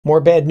More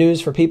bad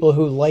news for people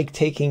who like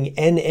taking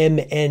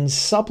NMN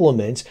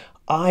supplements.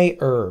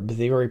 iHerb,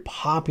 the very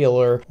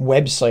popular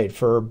website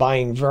for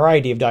buying a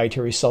variety of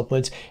dietary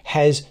supplements,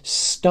 has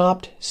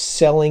stopped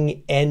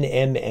selling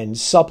NMN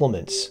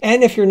supplements.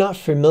 And if you're not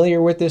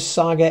familiar with this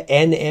saga,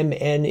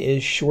 NMN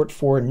is short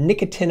for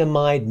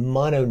nicotinamide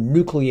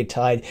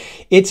mononucleotide.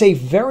 It's a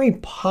very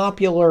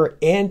popular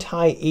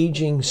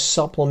anti-aging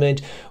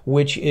supplement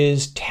which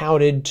is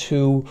touted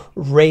to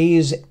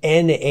raise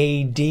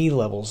NAD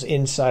levels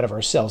inside of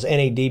our cells.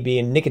 NAD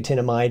being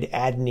nicotinamide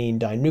adenine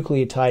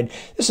dinucleotide.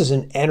 This is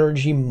an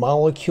energy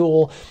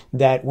molecule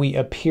that we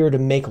appear to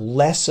make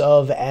less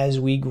of as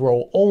we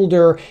grow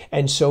older,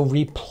 and so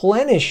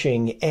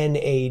replenishing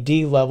NAD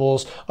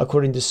levels,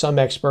 according to some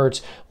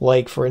experts,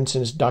 like for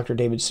instance Dr.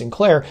 David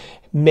Sinclair,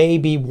 may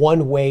be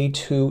one way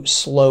to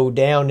slow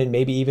down and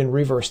maybe even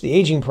reverse the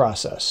aging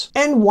process.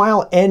 And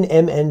while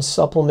NMN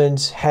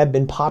supplements have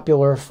been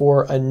popular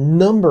for a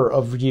number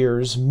of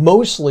years,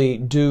 mostly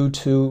due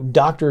to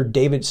Dr.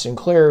 David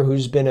Sinclair,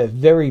 who's been a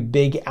very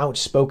big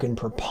outspoken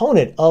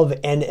proponent of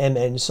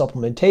NMN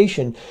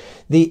supplementation,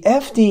 the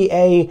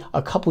FDA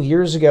a couple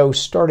years ago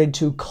started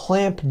to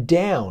clamp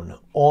down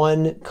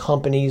on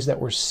companies that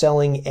were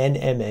selling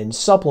NMN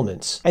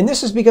supplements. And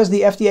this is because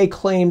the FDA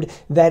claimed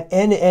that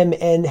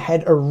NMN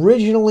had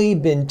originally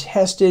been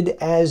tested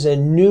as a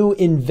new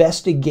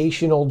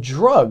investigational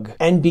drug.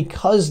 And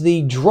because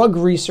the drug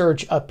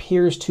research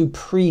appears to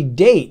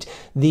predate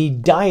the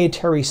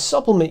dietary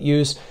supplement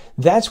use,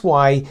 that's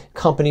why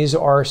companies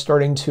are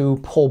starting to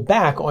pull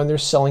back on their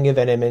selling of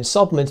NMN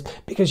supplements,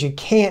 because you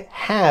can't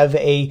have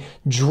a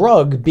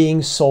drug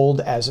being sold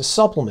as a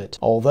supplement.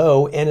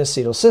 Although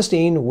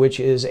N-acetylcysteine,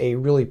 which is a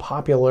really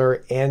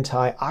popular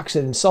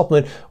antioxidant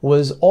supplement,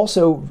 was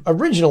also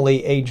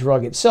originally a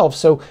drug itself.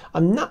 So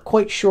I'm not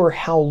quite sure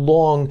how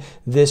long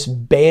this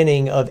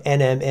banning of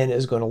NMN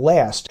is going to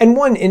last. And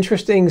one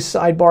interesting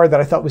sidebar that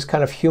I thought was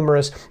kind of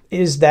humorous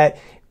is that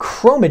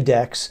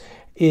Chromadex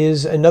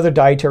is another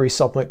dietary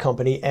supplement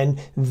company, and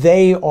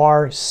they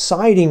are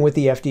siding with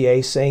the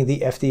FDA, saying the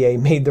FDA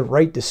made the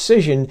right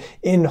decision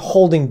in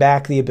holding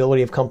back the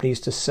ability of companies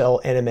to sell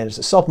NMN as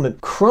a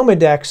supplement.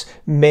 Chromadex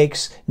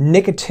makes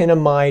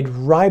nicotinamide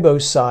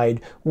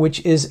riboside,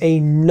 which is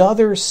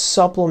another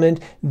supplement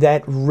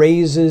that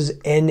raises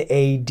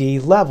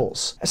NAD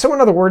levels. So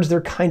in other words, they're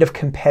kind of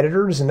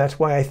competitors, and that's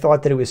why I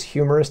thought that it was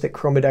humorous that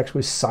Chromadex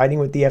was siding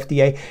with the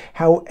FDA.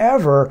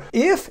 However,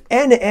 if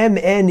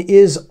NMN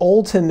is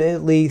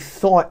ultimately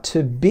thought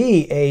to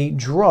be a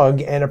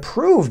drug and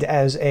approved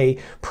as a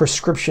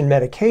prescription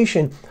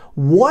medication,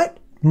 what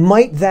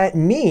might that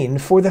mean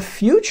for the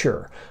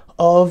future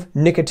of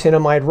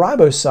nicotinamide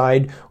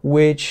riboside,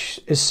 which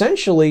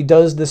essentially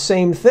does the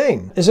same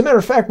thing? As a matter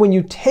of fact, when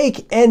you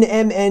take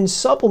NMN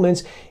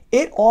supplements,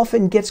 it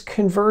often gets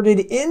converted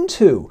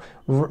into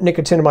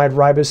nicotinamide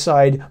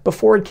riboside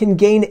before it can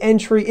gain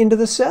entry into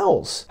the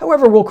cells.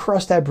 However, we'll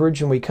cross that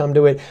bridge when we come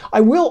to it.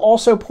 I will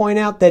also point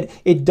out that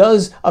it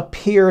does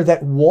appear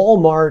that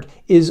Walmart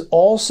is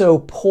also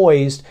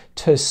poised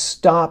to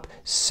stop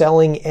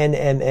selling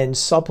NMN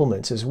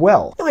supplements as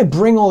well. Now, I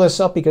bring all this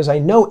up because I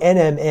know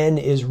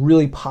NMN is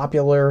really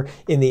popular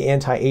in the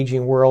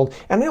anti-aging world,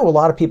 and I know a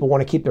lot of people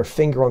want to keep their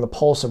finger on the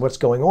pulse of what's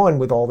going on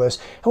with all this.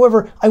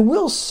 However, I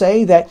will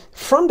say that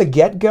from the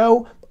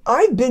get-go,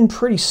 I've been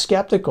pretty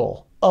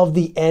skeptical of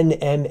the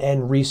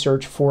NMN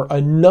research for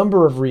a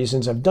number of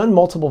reasons. I've done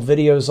multiple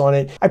videos on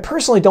it. I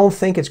personally don't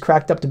think it's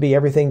cracked up to be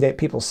everything that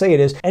people say it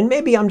is, and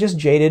maybe I'm just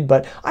jaded,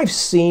 but I've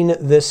seen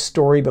this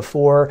story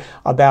before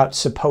about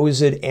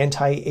supposed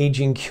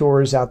anti-aging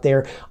cures out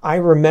there. I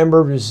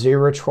remember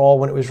Resveratrol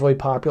when it was really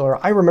popular.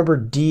 I remember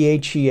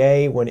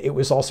DHEA when it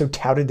was also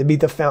touted to be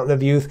the fountain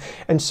of youth,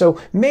 and so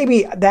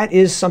maybe that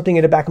is something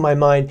in the back of my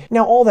mind.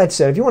 Now, all that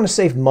said, if you want to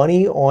save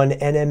money on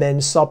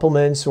NMN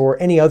supplements or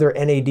any other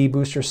NAD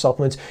booster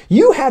supplements,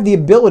 you have the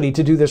ability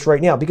to do this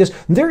right now, because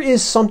there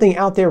is something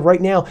out there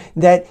right now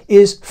that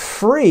is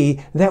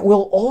free that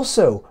will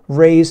also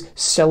raise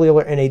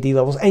cellular NAD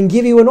levels and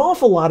give you an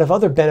awful lot of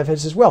other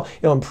benefits as well.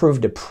 It'll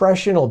improve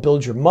depression, it'll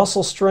build your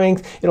muscle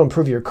strength, it'll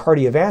improve your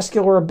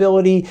cardiovascular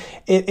ability,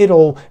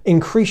 it'll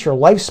increase your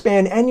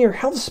lifespan and your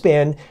health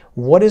span.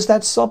 What is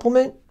that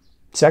supplement?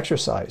 It's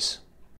exercise.